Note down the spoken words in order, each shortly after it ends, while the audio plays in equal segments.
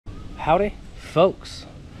Howdy, folks.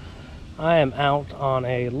 I am out on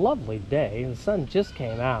a lovely day. The sun just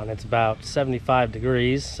came out and it's about 75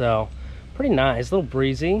 degrees, so pretty nice, a little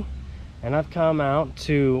breezy. And I've come out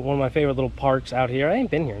to one of my favorite little parks out here. I ain't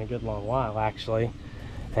been here in a good long while, actually.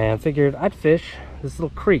 And figured I'd fish this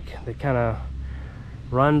little creek that kind of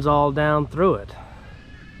runs all down through it.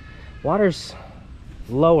 Water's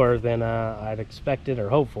lower than I'd expected or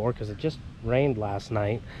hoped for because it just rained last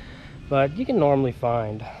night. But you can normally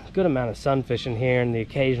find a good amount of sunfish in here and the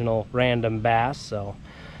occasional random bass, so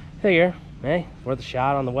figure, hey, worth a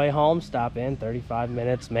shot on the way home. Stop in 35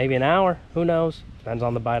 minutes, maybe an hour, who knows, depends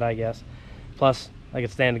on the bite, I guess. Plus I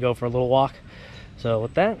could stand to go for a little walk. So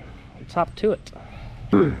with that, let's hop to it.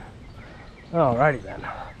 Alrighty then.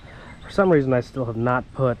 For some reason I still have not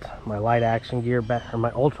put my light action gear back, or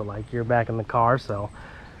my ultralight gear back in the car, so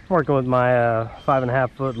I'm working with my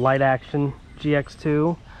 5.5 foot light action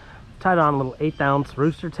GX2. Tied on a little 1/8 ounce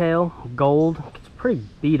rooster tail, gold. It's pretty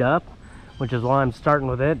beat up, which is why I'm starting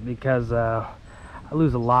with it, because I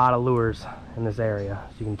lose a lot of lures in this area.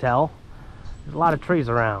 As you can tell, there's a lot of trees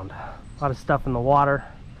around, a lot of stuff in the water,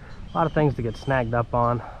 a lot of things to get snagged up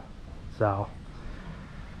on. So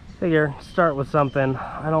figure start with something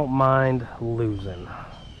I don't mind losing.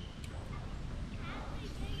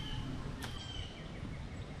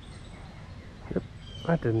 Yep,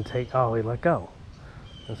 that didn't take, oh, he let go.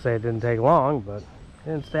 I say it didn't take long, but it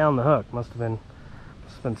didn't stay on the hook. Must have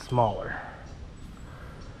been smaller.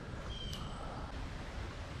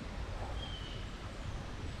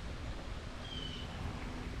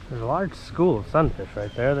 There's a large school of sunfish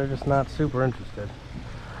right there. They're just not super interested.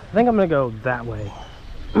 I think I'm gonna go that way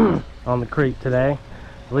on the creek today,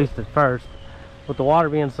 at least at first. With the water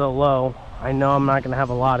being so low, I know I'm not gonna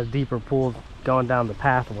have a lot of deeper pools going down the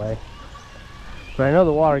pathway, but I know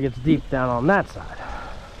the water gets deep down on that side.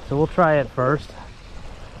 So we'll try it first.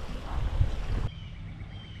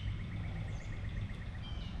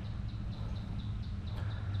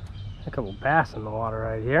 A couple bass in the water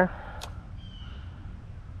right here.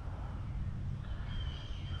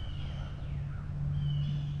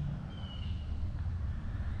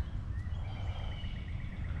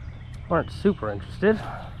 Weren't super interested.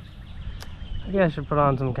 I guess I should put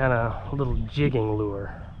on some kind of little jigging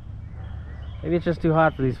lure. Maybe it's just too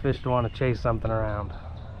hot for these fish to want to chase something around.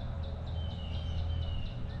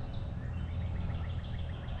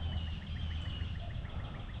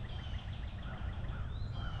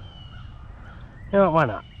 You know what, why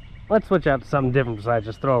not? Let's switch out to something different besides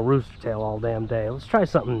just throw a rooster tail all damn day. Let's try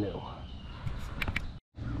something new.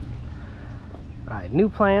 Alright, new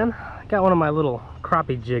plan. Got one of my little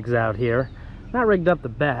crappie jigs out here. Not rigged up the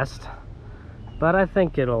best, but I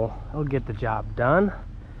think it'll get the job done.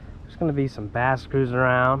 There's gonna be some bass cruising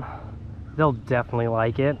around. They'll definitely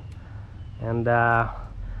like it. And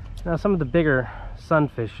you know, some of the bigger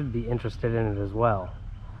sunfish should be interested in it as well.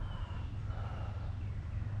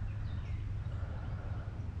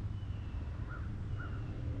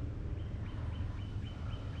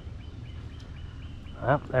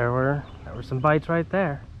 Well, there were some bites right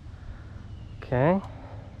there. Okay.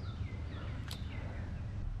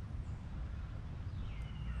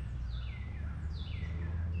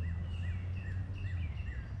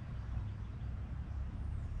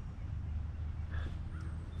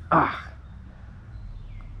 Ah,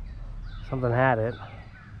 something had it.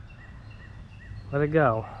 Let it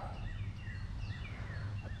go.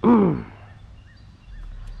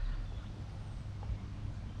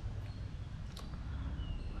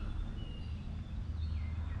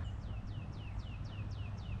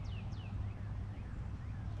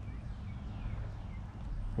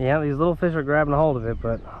 Yeah, these little fish are grabbing a hold of it,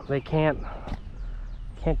 but they can't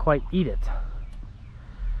quite eat it.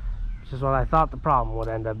 Which is what I thought the problem would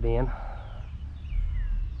end up being.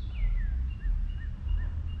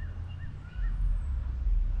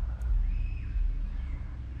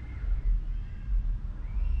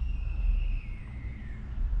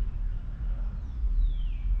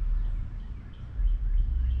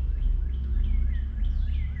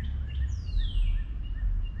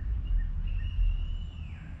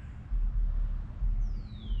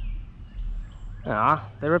 Ah,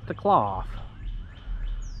 they ripped the claw off.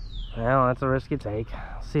 Well, that's a risk you take.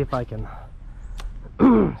 I'll see if I can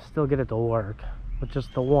still get it to work with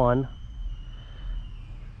just the one.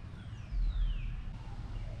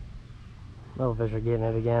 Little fish are getting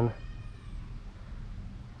it again.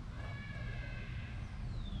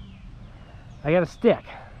 I got a stick.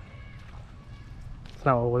 It's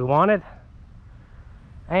not what we wanted.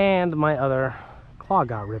 And my other claw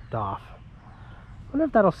got ripped off. I wonder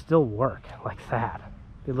if that'll still work like that.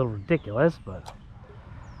 Be a little ridiculous, but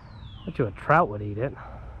I bet you a trout would eat it.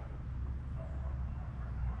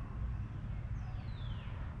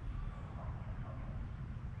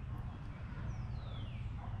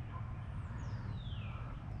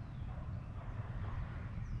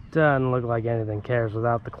 Doesn't look like anything cares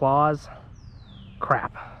without the claws.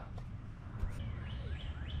 Crap.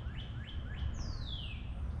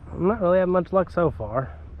 I'm not really having much luck so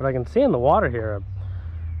far, but I can see in the water here a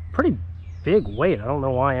pretty big weight. I don't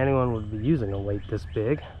know why anyone would be using a weight this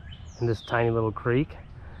big in this tiny little creek.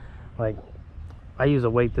 Like, I use a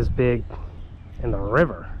weight this big in the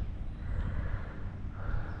river.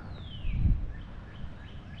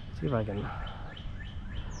 See if I can...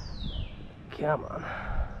 Come on.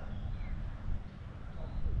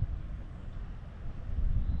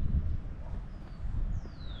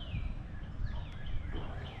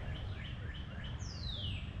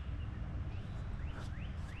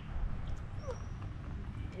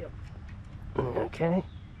 Yep. Okay.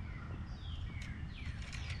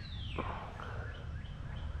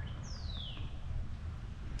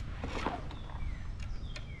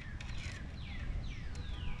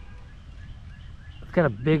 It's got a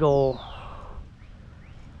big old...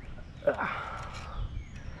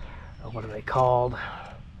 what are they called?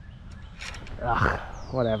 Ugh,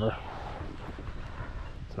 whatever.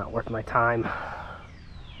 It's not worth my time.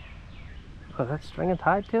 Oh, that string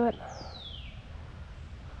tied to it?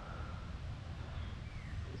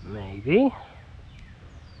 Maybe.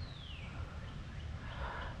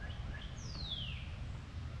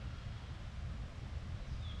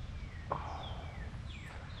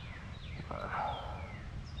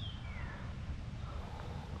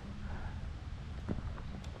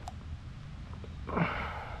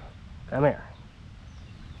 Come here.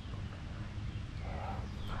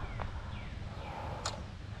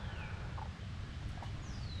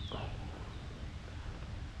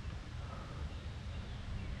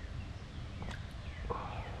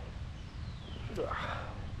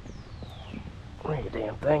 Bring your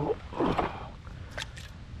damn thing.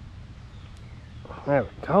 There we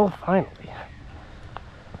go, finally.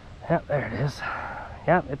 Yep, there it is.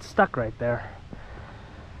 Yep, it's stuck right there.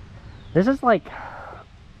 This is like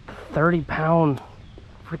 30-pound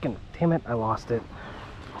freaking, damn it, I lost it.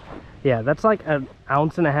 Yeah, that's like an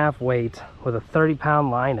 1.5 ounce weight with a 30-pound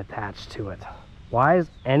line attached to it. Why is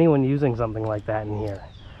anyone using something like that in here?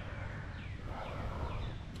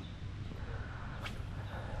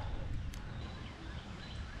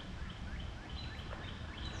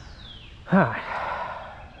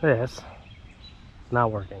 This is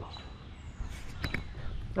not working.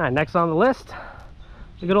 Alright, next on the list,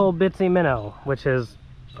 the good old bitsy minnow, which is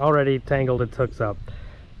already tangled its hooks up.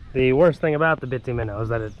 The worst thing about the bitsy minnow is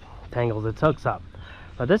that it tangles its hooks up.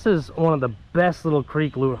 But this is one of the best little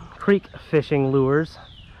creek fishing lures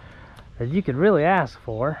that you could really ask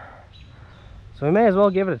for. So we may as well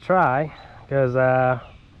give it a try, because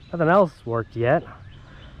nothing else worked yet.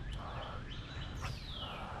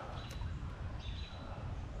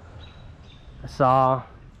 I saw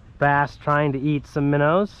bass trying to eat some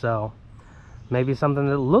minnows, so maybe something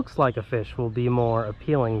that looks like a fish will be more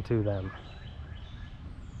appealing to them.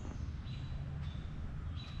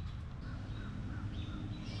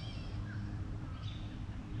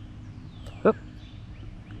 Oop.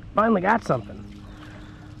 Finally got something.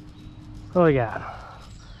 What do we got?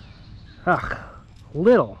 Ugh,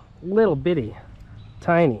 little bitty,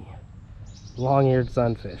 tiny, long-eared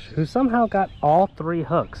sunfish, who somehow got all 3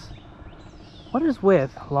 hooks. What is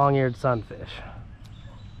with long-eared sunfish?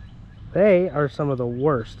 They are some of the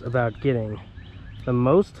worst about getting the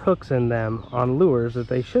most hooks in them on lures that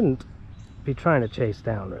they shouldn't be trying to chase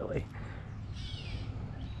down, really.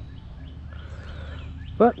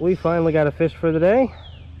 But we finally got a fish for the day.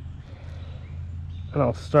 And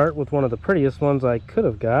I'll start with one of the prettiest ones I could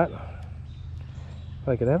have got. If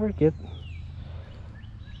I could ever get...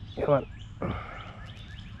 Come on.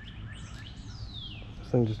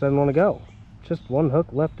 This thing just doesn't want to go. Just one hook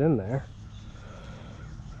left in there.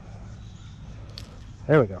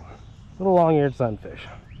 There we go. Little long-eared sunfish.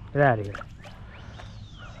 Get out of here.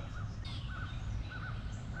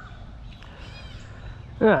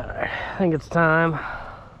 Alright, I think it's time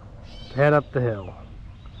to head up the hill.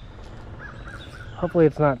 Hopefully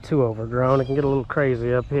it's not too overgrown. It can get a little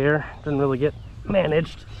crazy up here. Didn't really get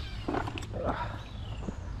managed.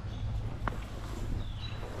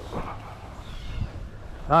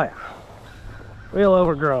 Oh yeah. Real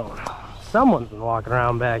overgrown. Someone's been walking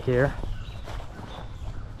around back here.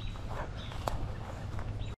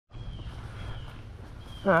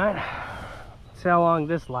 Alright, see how long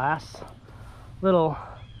this lasts. Little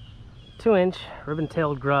 2-inch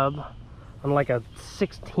ribbon-tailed grub on like a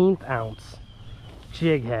 1/16 ounce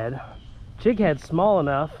jig head. Jig head small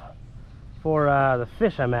enough for the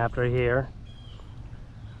fish I'm after here,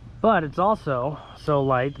 but it's also so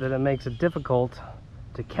light that it makes it difficult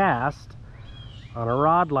to cast on a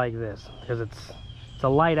rod like this, because it's It's a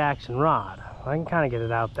light action rod. I can kind of get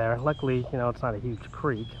it out there. Luckily, you know, it's not a huge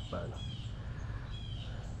creek, but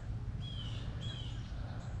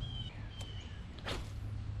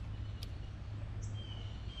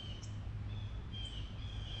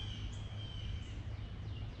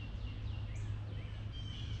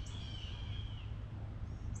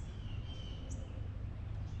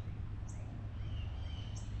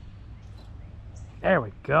there we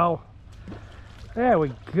go. There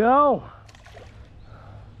we go.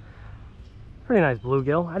 Pretty nice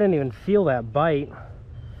bluegill. I didn't even feel that bite.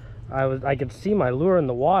 I could see my lure in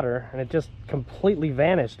the water and it just completely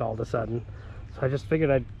vanished all of a sudden. So I just figured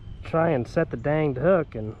I'd try and set the danged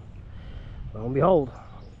hook, and lo and behold,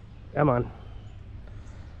 come on.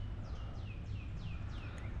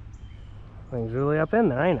 Thing's really up in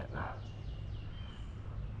there, ain't it?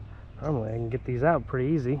 Normally I can get these out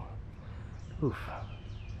pretty easy. Oof.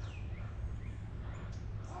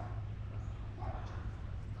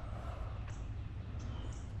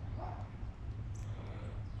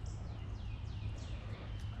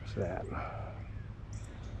 What's that?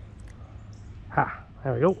 Ha!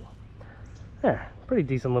 There we go. There, pretty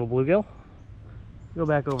decent little bluegill. Go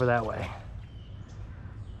back over that way.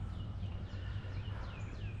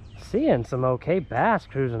 Seeing some okay bass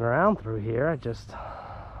cruising around through here. I just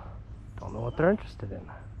don't know what they're interested in.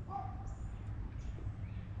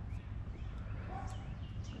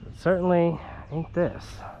 It certainly ain't this.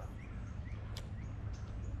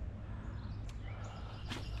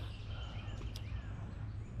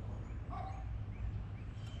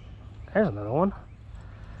 There's another one.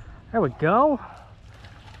 There we go.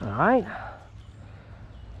 All right.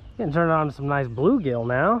 Getting turned on to some nice bluegill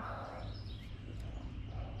now.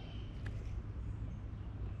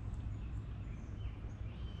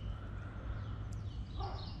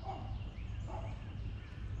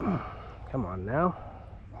 Come on now.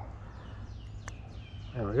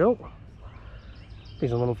 There we go.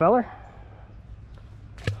 Decent little feller.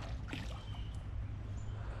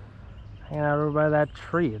 Hanging out over by that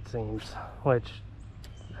tree, it seems, which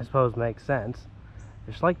I suppose makes sense.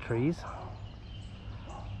 Just like trees.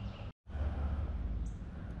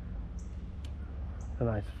 A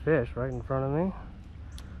nice fish right in front of me.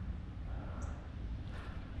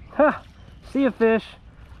 Ha! See a fish,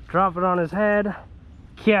 drop it on his head,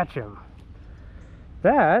 catch him.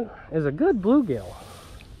 That is a good bluegill.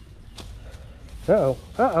 Uh-oh,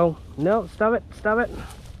 uh-oh. No, stop it, stop it.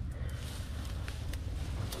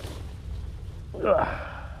 Ugh.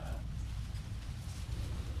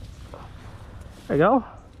 There you go.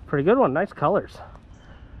 Pretty good one. Nice colors.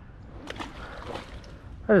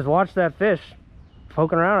 I just watched that fish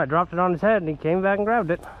poking around. I dropped it on his head and he came back and grabbed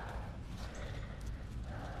it.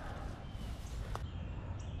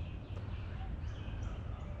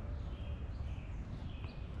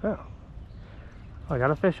 Oh, I got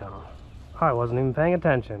a fish on him. I wasn't even paying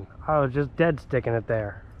attention. I was just dead sticking it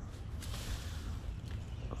there.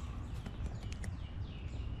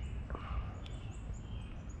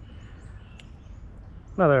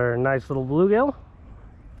 Another nice little bluegill.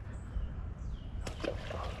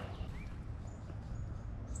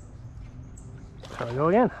 There we go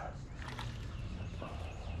again.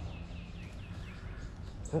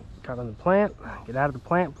 Got on the plant. Get out of the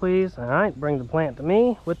plant, please. All right, bring the plant to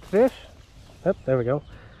me with the fish. Yep, there we go.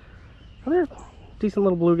 Another decent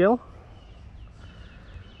little bluegill.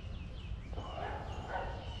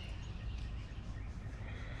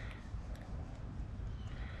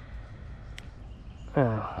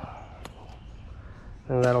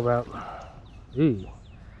 And that'll about. Ooh.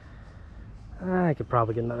 I could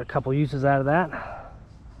probably get another couple uses out of that.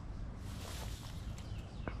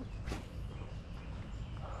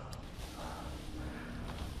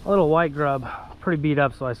 A little white grub, pretty beat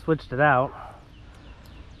up, so I switched it out.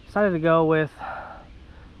 Decided to go with a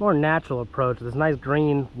more natural approach, this nice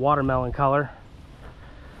green watermelon color.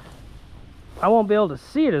 I won't be able to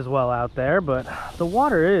see it as well out there, but the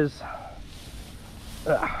water is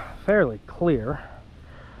fairly clear.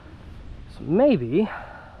 So maybe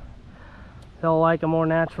they'll like a more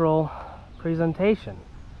natural presentation,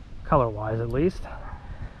 color-wise at least.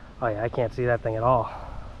 Oh yeah, I can't see that thing at all.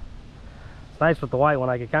 It's nice with the white one,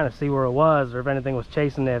 I could kind of see where it was or if anything was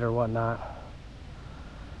chasing it or whatnot.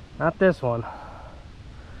 Not this one.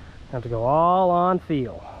 I have to go all on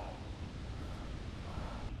feel.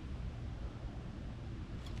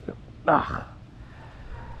 Ugh.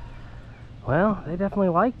 Well, they definitely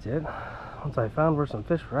liked it. Once I found where some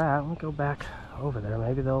fish were at, let me go back over there.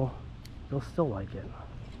 Maybe they'll still like it.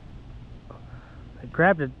 I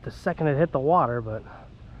grabbed it the second it hit the water, but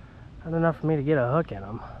not enough for me to get a hook in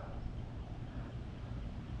them.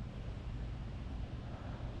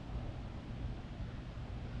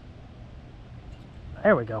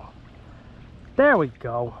 There we go. There we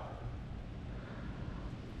go.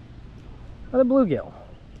 Another bluegill.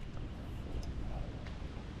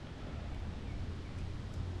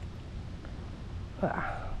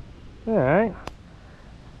 Ah. All right.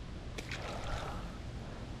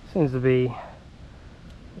 Seems to be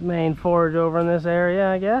the main forage over in this area,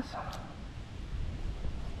 I guess.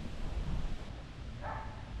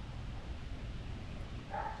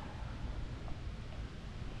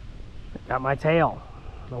 Got my tail.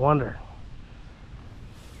 No wonder.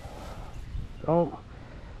 They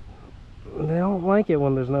don't like it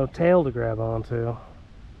when there's no tail to grab onto.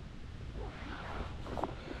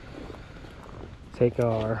 Take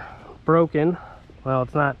our broken. Well,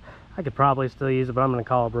 it's not. I could probably still use it, but I'm going to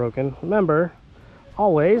call it broken. Remember,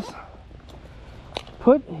 always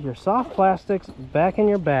put your soft plastics back in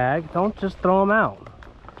your bag. Don't just throw them out,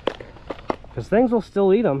 because things will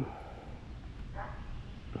still eat them.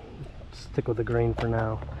 Stick with the green for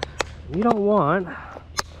now. You don't want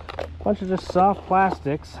a bunch of just soft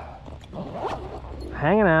plastics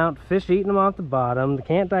hanging out, fish eating them off the bottom. They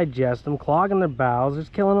can't digest them, clogging their bowels,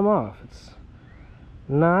 just killing them off. It's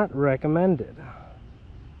not recommended.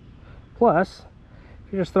 Plus,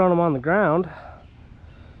 if you're just throwing them on the ground,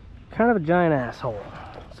 you're kind of a giant asshole.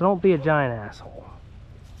 So don't be a giant asshole.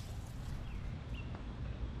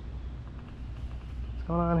 What's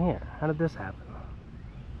going on here? How did this happen?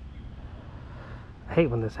 I hate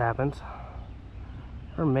when this happens. It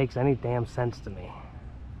never makes any damn sense to me.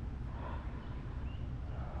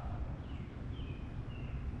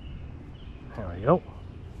 There we go.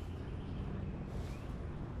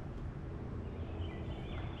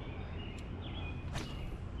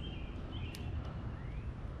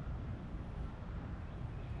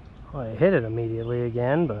 Well, I hit it immediately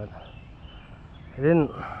again, but I didn't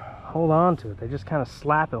hold on to it. They just kind of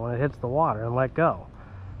slap it when it hits the water and let go.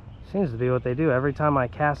 Seems to be what they do every time I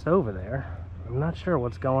cast over there. I'm not sure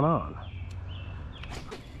what's going on.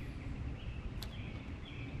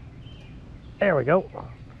 There we go.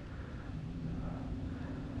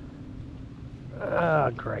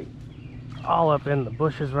 Great. All up in the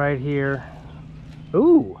bushes right here.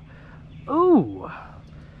 Ooh! Ooh!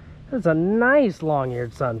 That's a nice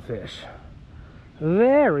long-eared sunfish.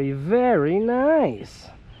 Very, very nice.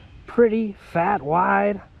 Pretty, fat,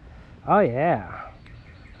 wide. Oh yeah.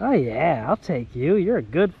 Oh yeah, I'll take you. You're a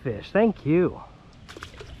good fish. Thank you.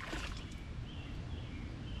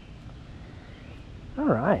 All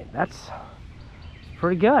right, that's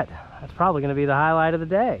pretty good. That's probably going to be the highlight of the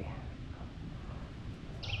day.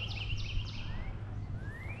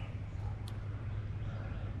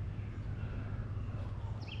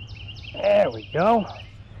 There we go.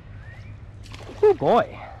 Oh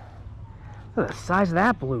boy. Look at the size of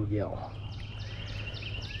that bluegill.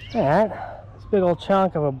 That. Big old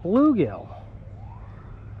chunk of a bluegill.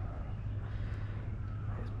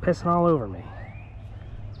 He's pissing all over me.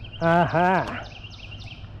 Aha!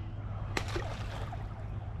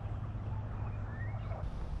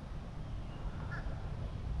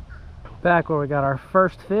 Back where we got our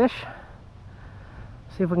first fish.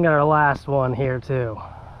 See if we can get our last one here too.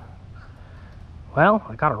 Well,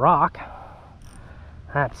 I got a rock.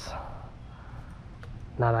 That's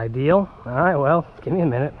not ideal. Alright, well, give me a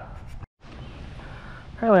minute.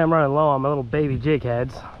 Apparently I'm running low on my little baby jig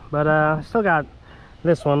heads, but I still got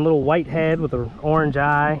this one, little white head with an orange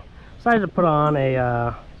eye. Decided to put on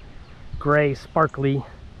a gray sparkly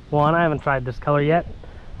one. I haven't tried this color yet.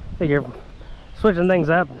 Figure switching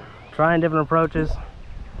things up, trying different approaches.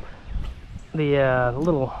 The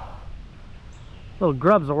little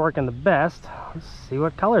grubs are working the best. Let's see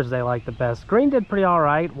what colors they like the best. Green did pretty all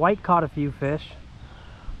right. White caught a few fish.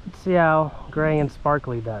 Let's see how gray and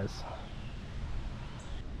sparkly does.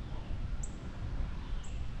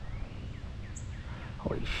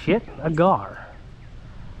 Holy shit, a gar.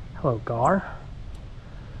 Hello, gar.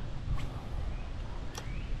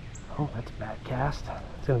 Oh, that's a bad cast.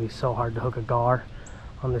 It's gonna be so hard to hook a gar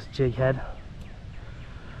on this jig head.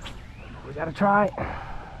 We gotta try.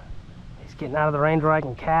 He's getting out of the range where I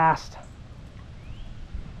can cast.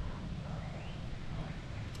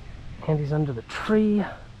 And he's under the tree.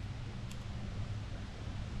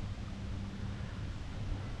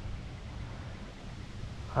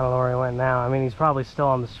 I don't know where he went now. I mean, he's probably still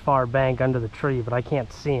on this far bank under the tree, but I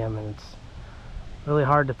can't see him, and it's really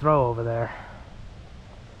hard to throw over there.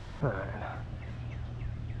 Alright.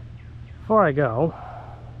 Before I go,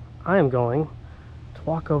 I am going to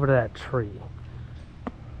walk over to that tree.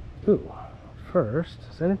 Ooh, first,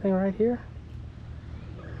 is anything right here?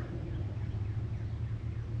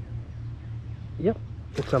 Yep,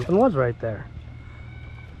 something was right there.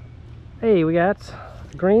 Hey, we got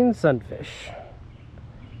green sunfish.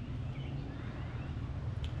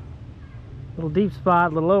 Little deep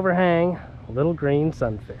spot, little overhang, little green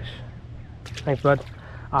sunfish. Thanks, bud.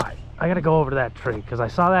 Alright, I gotta go over to that tree because I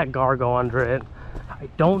saw that gar go under it. I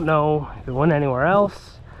don't know if it went anywhere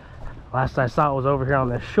else. Last I saw it was over here on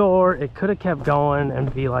this shore. It could have kept going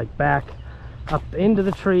and be like back up into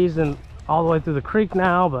the trees and all the way through the creek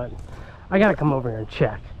now, but I gotta come over here and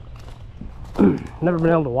check. Never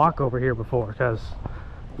been able to walk over here before because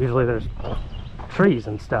usually there's trees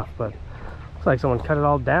and stuff, but looks like someone cut it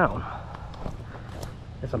all down.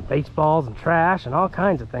 There's some baseballs and trash and all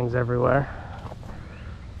kinds of things everywhere.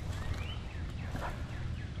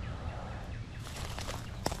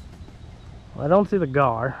 Well, I don't see the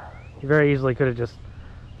gar. You very easily could have just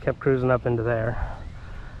kept cruising up into there.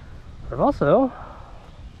 But I've also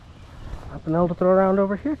not been able to throw around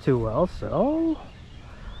over here too well, so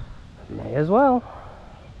may as well.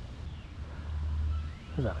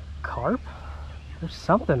 Is that a carp? There's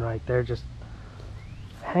something right there just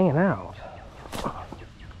hanging out.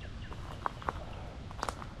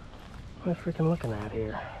 What am I freaking looking at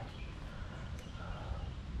here?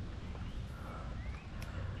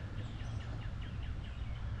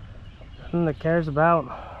 Nothing that cares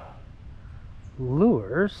about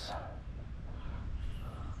lures.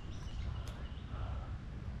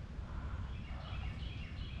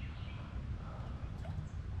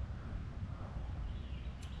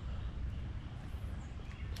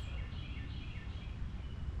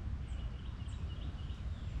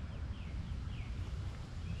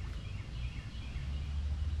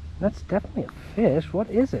 That's definitely a fish. What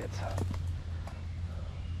is it?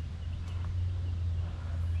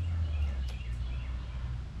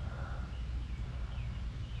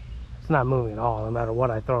 It's not moving at all, no matter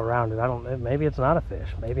what I throw around it. Maybe it's not a fish.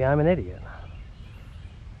 Maybe I'm an idiot.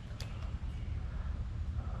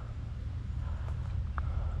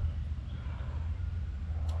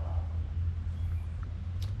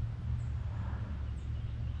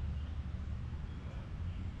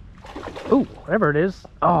 Ooh, whatever it is.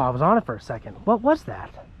 Oh, I was on it for a second. What was that?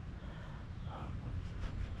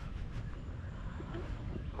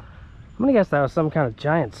 I'm gonna guess that was some kind of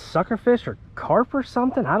giant suckerfish or carp or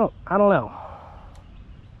something. I don't know.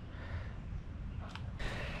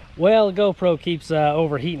 Well, the GoPro keeps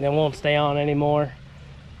overheating and won't stay on anymore,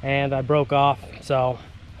 and I broke off, so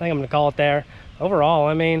I think I'm gonna call it there. Overall,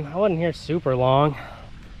 I mean, I wasn't here super long.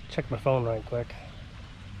 Check my phone right quick.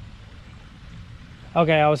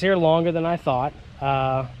 Okay, I was here longer than I thought.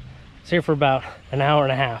 I was here for about an hour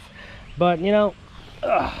and a half. But, you know,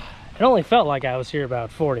 it only felt like I was here about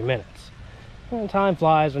 40 minutes. And time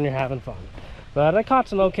flies when you're having fun. But I caught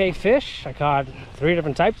some okay fish. I caught 3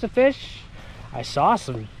 different types of fish. I saw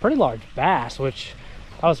some pretty large bass, which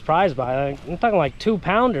I was surprised by. I'm talking like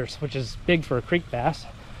 2-pounders, which is big for a creek bass.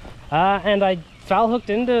 And I foul hooked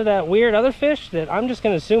into that weird other fish that I'm just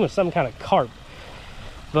going to assume is some kind of carp.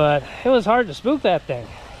 But it was hard to spook that thing.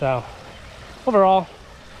 So overall,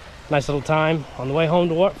 nice little time on the way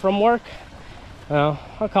home from work.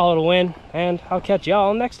 I'll call it a win, and I'll catch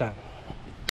y'all next time.